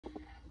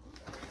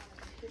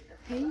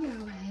Hey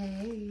y'all,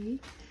 hey.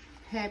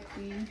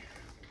 Happy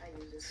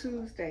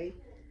Tuesday,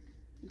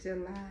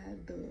 July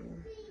the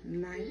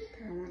 9th,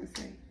 I want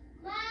to say.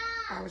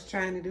 I was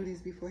trying to do this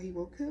before he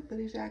woke up, but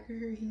as y'all can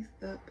hear, he's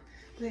up.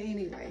 But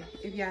anyway,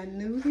 if y'all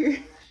new here,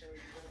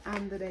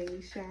 I'm the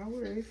Daily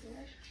Showers.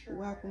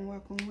 Welcome,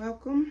 welcome,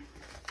 welcome.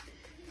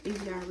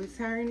 If y'all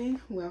returning,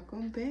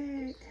 welcome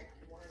back.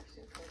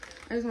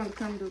 I just want to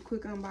come do a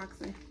quick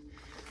unboxing.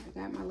 I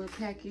got my little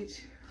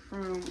package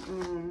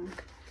from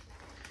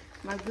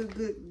my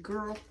good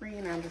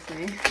girlfriend. I'm just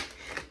saying,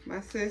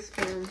 my sis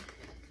from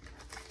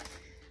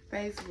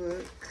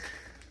Facebook.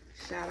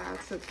 Shout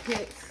out to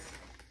Pets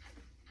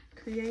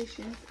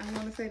Creations. I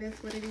want to say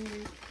that's what it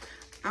is.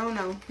 I don't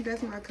know.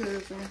 That's my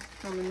cousin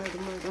from another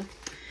mother.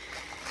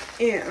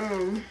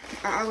 And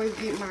I always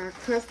get my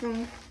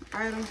custom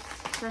items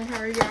from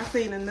her. Y'all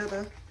seen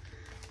another,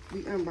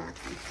 we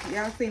unboxing.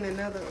 Y'all seen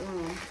another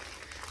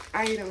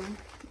item,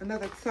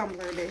 another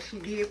tumbler that she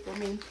did for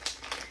me.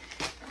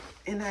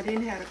 And I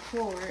didn't have a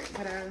cord,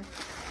 but I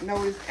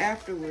noticed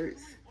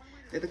afterwards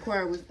that the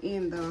cord was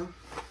in the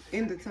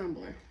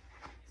tumbler.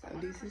 So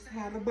this is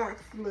how the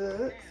box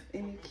looks,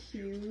 and it's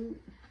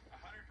cute.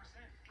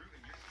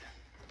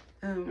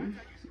 And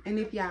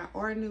if y'all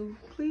are new,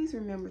 please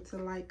remember to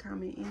like,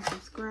 comment, and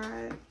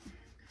subscribe.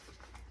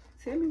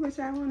 Tell me what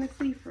y'all want to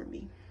see from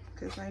me,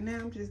 because right now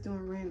I'm just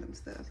doing random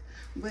stuff.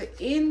 But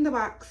in the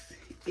box,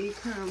 it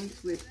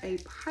comes with a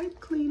pipe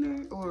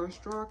cleaner or a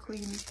straw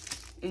cleaner,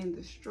 and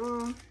the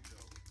straw.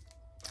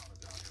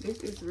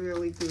 This is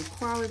really good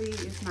quality.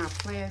 It's not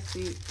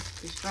plastic.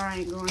 The straw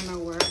ain't going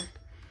nowhere.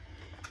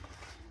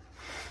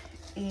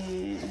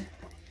 And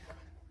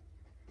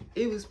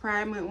it was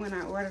Pride Month when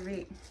I ordered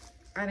it.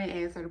 I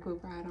didn't ask her to put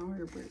Pride on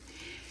her, but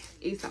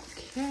it's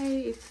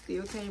okay. It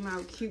still came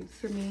out cute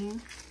to me.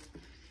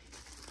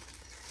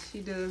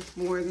 She does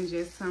more than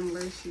just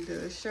tumblers. She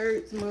does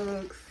shirts,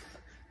 mugs,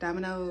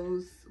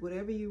 dominoes,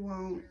 whatever you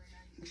want,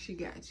 she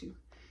got you.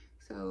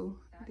 So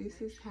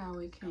this is how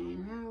it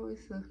came out.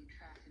 It's a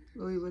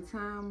Louis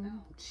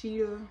Vuitton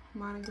cheetah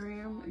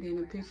monogram, and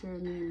then a picture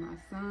of me and my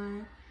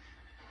son,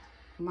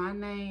 my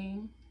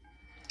name.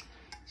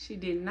 She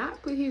did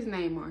not put his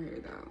name on here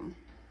though,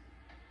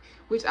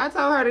 which I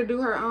told her to do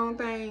her own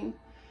thing,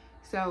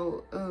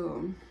 so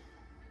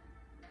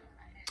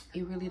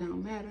it really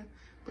don't matter.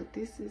 But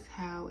this is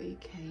how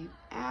it came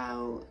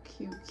out.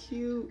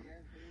 Cute.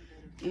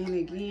 And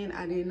again,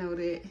 I didn't know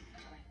that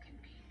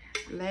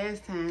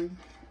last time.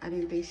 I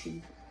didn't think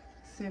she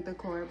sent the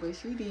card, but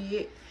she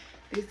did.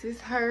 This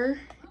is her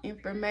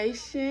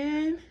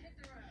information.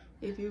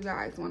 If you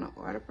guys want to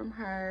order from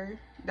her,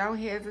 don't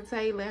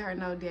hesitate. Let her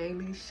know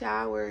Daily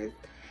Showers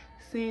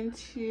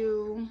sent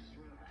you,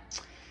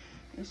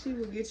 and she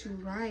will get you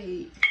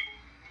right.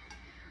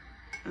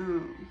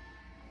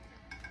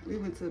 We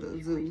went to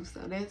the zoo,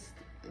 so that's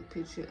a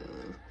picture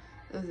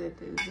of us at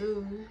the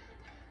zoo.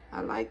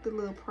 I like the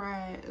little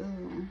Pride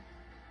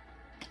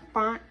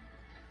font.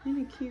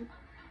 Isn't it cute?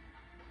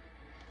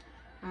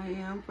 I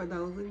am, for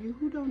those of you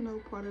who don't know,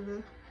 part of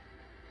the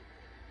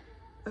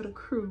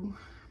crew.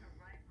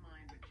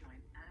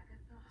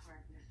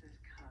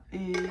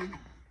 And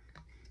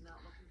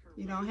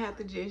you don't have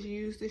to just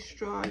use the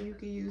straw. You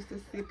can use the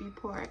sippy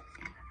part.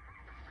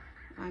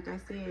 Like I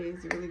said,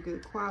 it's really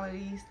good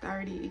quality,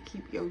 sturdy. It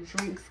keep your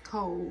drinks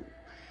cold.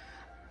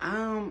 I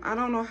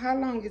don't know how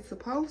long it's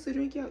supposed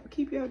to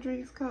keep your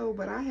drinks cold,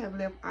 but I have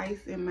left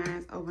ice in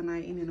mine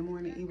overnight, and in the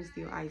morning it was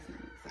still ice in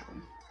it.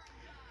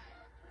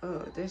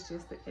 So that's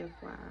just the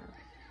FYI.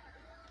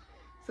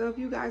 So if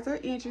you guys are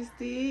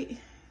interested,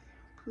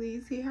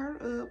 please hit her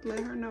up.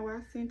 Let her know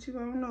I sent you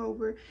on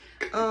over.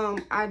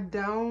 I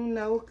don't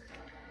know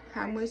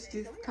how much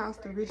this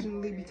cost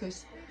originally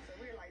because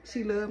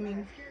she loved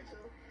me.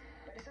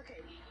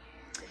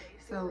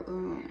 So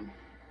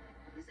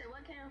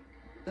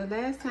the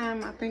last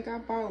time I think I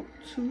bought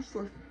 2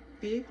 for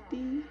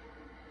 $50,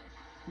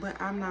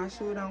 but I'm not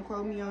sure. Don't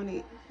quote me on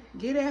it.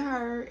 Get at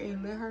her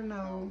and let her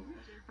know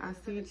I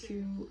sent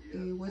you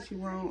what you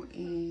want,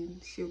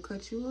 and she'll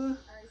cut you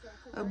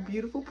a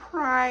beautiful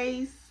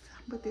price.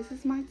 But this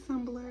is my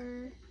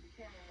tumbler,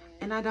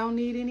 and I don't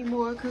need any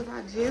more because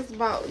I just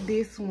bought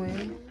this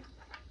one.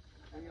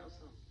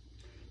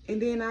 And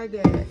then I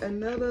got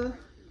another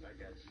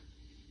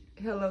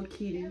Hello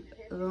Kitty.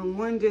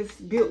 One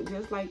just built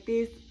just like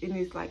this, and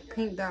it's like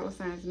pink dollar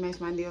signs to match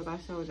my nails. I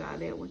showed y'all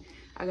that one.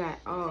 I got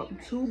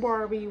 2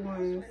 Barbie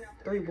ones,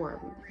 3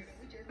 Barbie ones.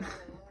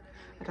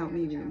 I don't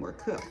need any more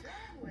cups,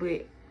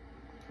 but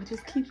I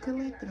just keep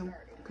collecting them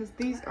because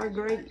these are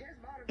great.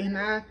 And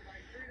I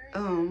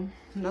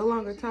no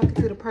longer talking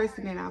to the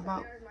person that I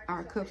bought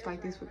our cups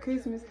like this for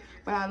Christmas,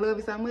 but I love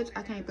it so much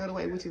I can't throw it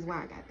away, which is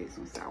why I got this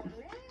one. So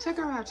check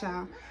her out,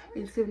 y'all.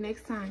 Until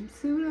next time,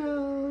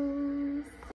 toodles.